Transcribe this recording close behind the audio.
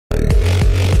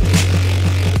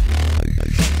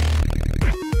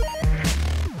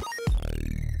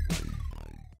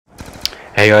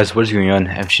Hey guys, what is going on?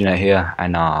 MCNet here,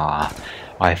 and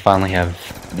I finally have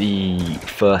the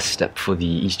first step for the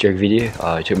Easter egg video.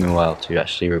 It took me a while to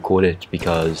actually record it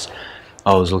because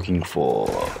I was looking for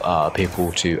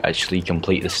people to actually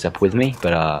complete the step with me,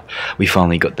 but we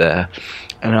finally got there.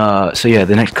 And so yeah,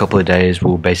 the next couple of days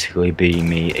will basically be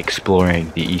me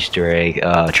exploring the Easter egg,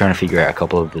 trying to figure out a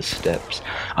couple of the steps.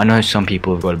 I know some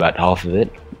people have got about half of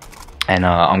it, and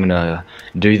I'm gonna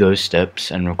do those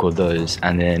steps and record those,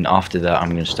 and then after that I'm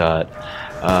gonna start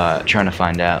trying to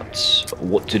find out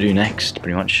what to do next,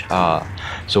 pretty much.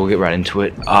 So we'll get right into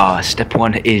it. Step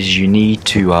one is you need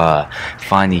to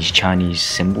find these Chinese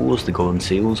symbols, the golden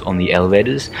seals, on the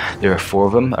elevators. There are 4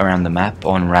 of them around the map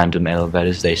on random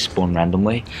elevators. They spawn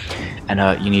randomly,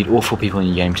 and you need all 4 people in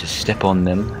your game to step on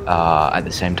them at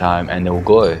the same time, and they'll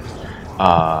glow.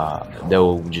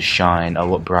 They'll just shine a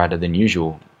lot brighter than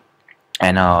usual.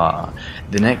 And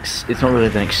it's not really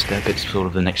the next step, it's sort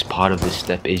of the next part of this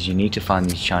step, is you need to find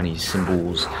these Chinese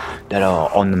symbols that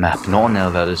are on the map, not on the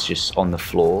elevators, just on the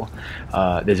floor.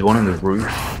 There's one on the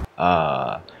roof,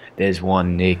 there's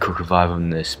one near Cook Revive in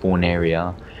the spawn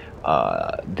area,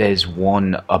 there's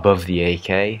one above the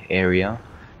AK area,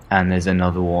 and there's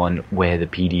another one where the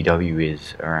PDW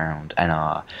is around. And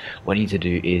what you need to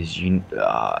do is you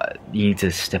need to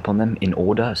step on them in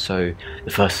order. So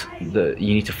you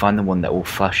need to find the one that will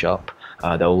flash up,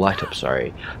 that will light up,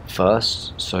 sorry,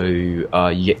 first. So you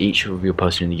get each of your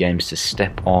person in the games to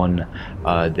step on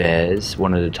theirs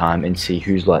one at a time and see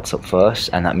whose lights up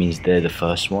first, and that means they're the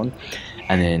first one.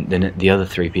 And then the other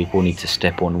 3 people need to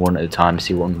step on one at a time,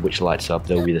 see which lights up.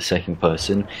 They'll be the second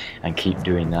person, and keep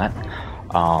doing that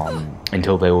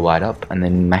until they all light up, and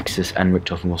then Maxis and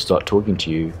Richtofen will start talking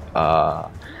to you,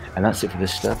 and that's it for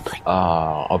this step.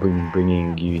 I'll be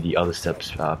bringing you the other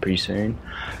steps pretty soon,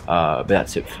 but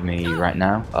that's it for me right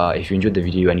now. If you enjoyed the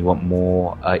video and you want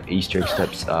more Easter egg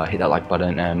steps, hit that like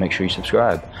button and make sure you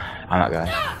subscribe. I'm out,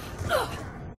 guys.